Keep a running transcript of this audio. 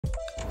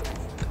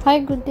Hi,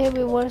 good day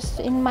viewers.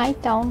 In my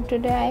town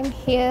today I am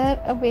here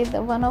with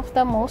one of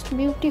the most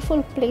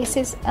beautiful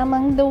places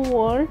among the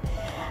world,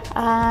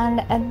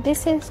 and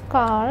this is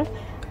called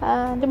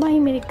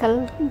Dubai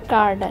Miracle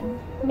Garden.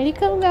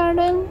 Miracle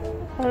Garden,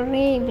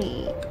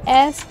 really,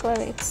 as per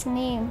its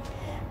name,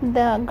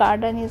 the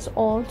garden is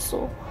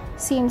also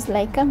seems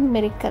like a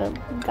miracle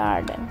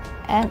garden,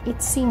 and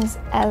it seems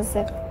as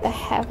if the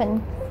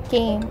heaven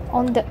came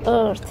on the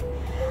earth,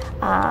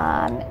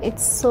 and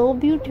it's so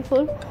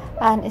beautiful.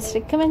 And it's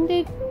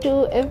recommended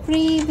to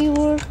every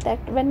viewer that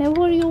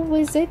whenever you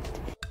visit,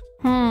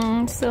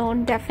 so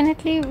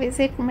definitely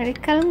visit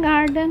Miracle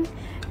Garden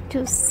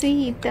to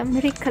see the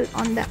miracle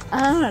on the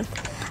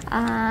earth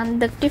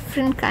and the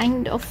different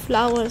kind of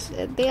flowers.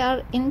 They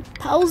are in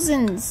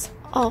thousands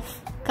of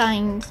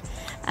kinds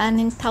and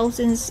in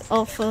thousands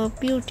of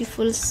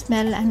beautiful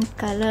smell and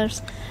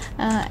colors,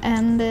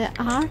 and the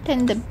art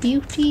and the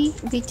beauty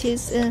which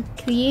is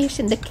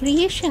creation. The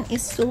creation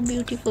is so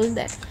beautiful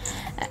that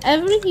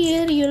every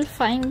year you'll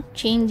find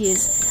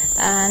changes,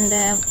 and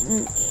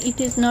it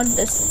is not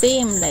the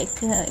same. Like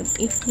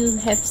if you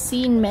have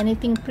seen many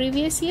things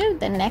previous year,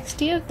 the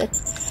next year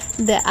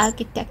the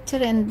architecture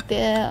and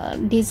the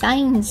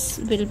designs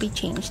will be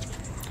changed.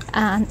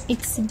 And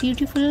it's a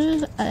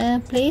beautiful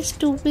place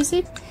to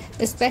visit,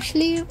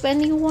 especially when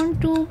you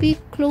want to be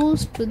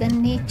close to the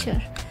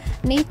nature.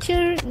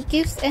 Nature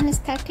gives an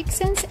aesthetic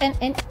sense and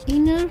an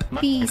inner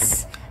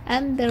peace,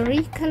 and the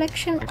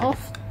recollection of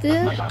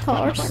the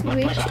thoughts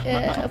which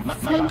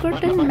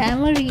forgotten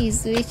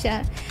memories which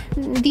are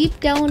deep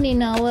down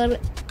in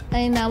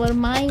our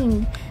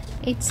mind.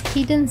 It's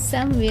hidden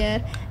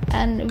somewhere,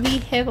 and we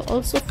have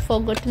also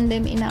forgotten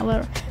them in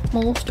our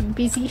most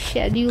busy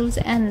schedules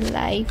and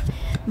life.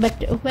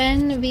 But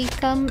when we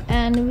come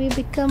and we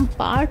become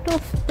part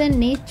of the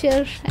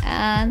nature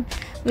and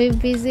we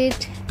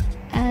visit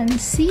and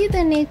see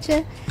the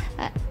nature,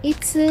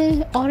 it's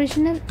a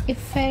original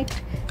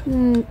effect,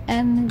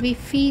 and we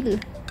feel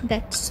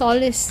that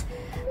solace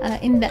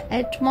in the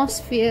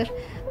atmosphere,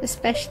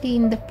 especially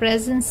in the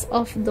presence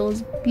of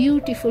those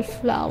beautiful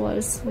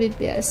flowers with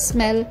their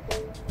smell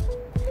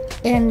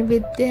and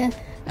with the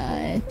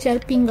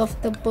chirping of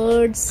the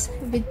birds,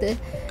 with the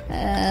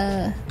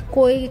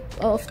quack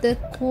of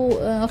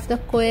the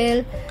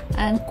quail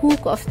and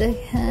cook of the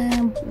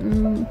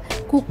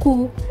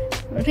cuckoo.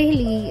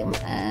 Really,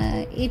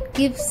 it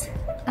gives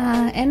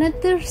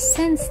another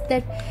sense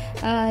that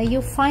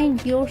you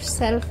find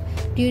yourself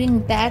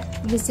during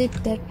that visit,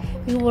 that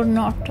you were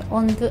not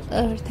on the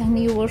earth and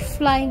you were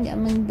flying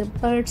among the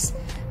birds,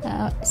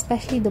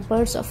 especially the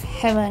birds of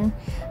heaven.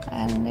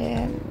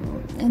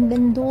 And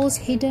then those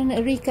hidden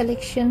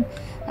recollection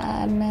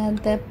and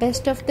the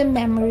best of the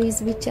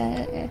memories which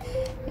are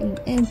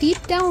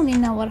deep down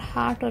in our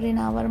heart or in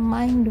our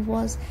mind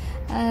was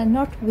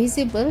not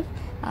visible,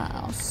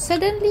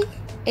 suddenly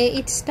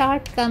it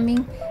start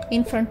coming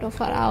in front of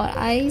our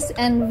eyes,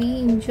 and we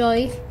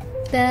enjoy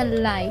their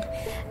life,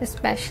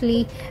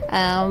 especially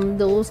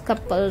those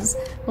couples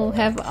who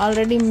have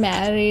already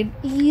married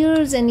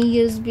years and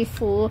years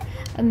before,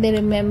 and they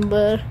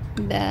remember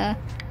the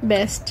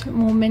best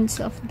moments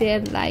of their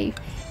life.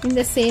 In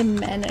the same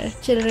manner,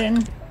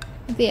 children,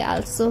 they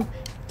also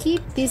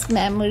keep this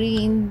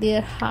memory in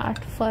their heart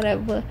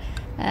forever,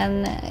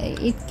 and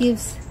it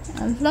gives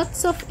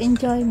lots of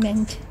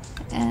enjoyment.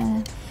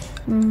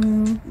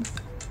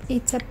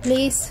 It's a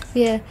place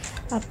where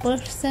a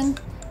person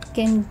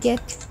can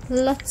get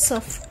lots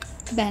of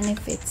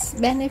benefits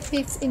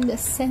in the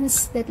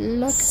sense that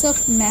lots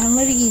of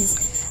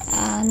memories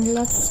and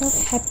lots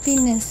of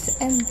happiness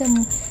and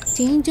the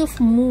change of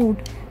mood.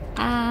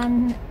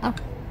 And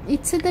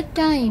it's at the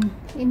time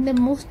in the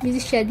most busy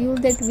schedule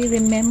that we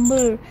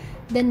remember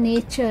the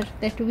nature,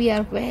 that we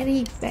are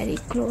very, very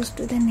close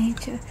to the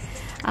nature,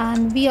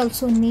 and we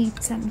also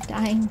need some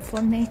time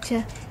for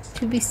nature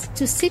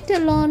to sit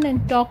alone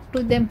and talk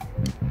to them.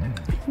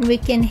 We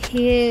can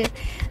hear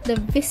the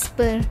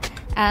whisper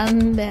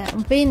and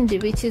the wind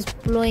which is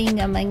blowing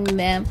among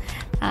them,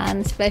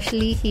 and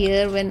especially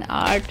here when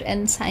art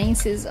and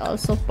science is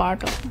also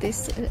part of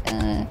this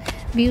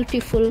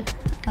beautiful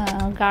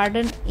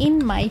garden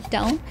in my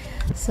town.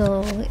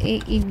 So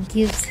it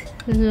gives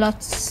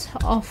lots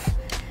of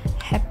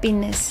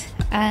happiness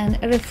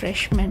and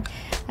refreshment.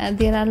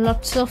 There are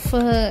lots of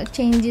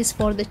changes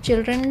for the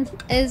children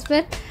as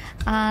well,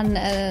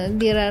 and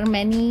there are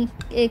many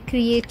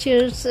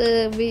creatures,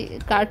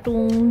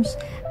 cartoons,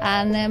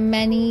 and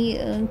many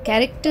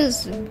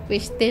characters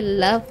which they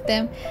love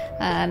them,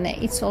 and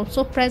it's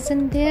also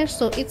present there.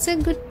 So it's a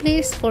good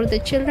place for the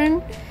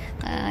children,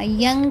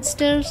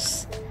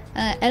 youngsters,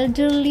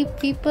 elderly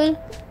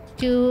people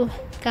to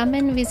come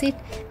and visit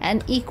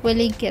and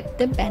equally get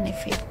the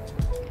benefit.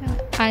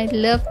 I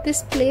love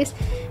this place,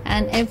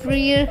 and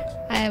every year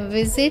I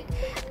visit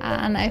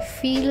and I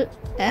feel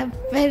a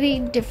very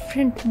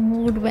different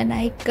mood when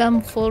I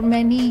come. For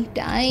many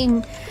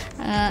time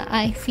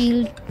I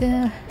feel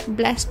the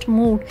blessed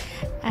mood,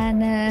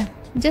 and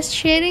just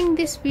sharing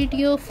this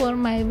video for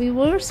my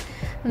viewers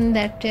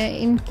that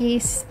in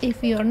case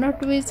if you're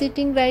not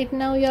visiting right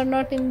now, you're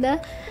not in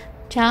the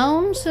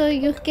town, so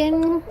you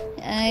can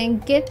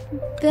get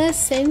the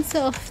sense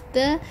of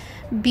the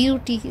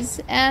beauties,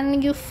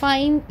 and you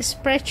find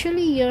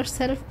spiritually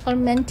yourself or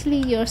mentally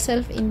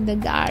yourself in the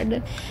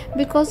garden.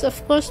 Because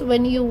of course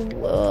when you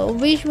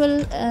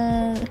visual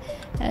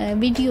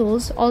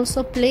videos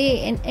also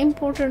play an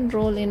important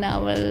role in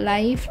our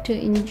life to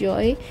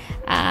enjoy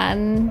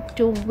and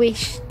to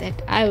wish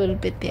that I will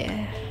be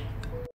there.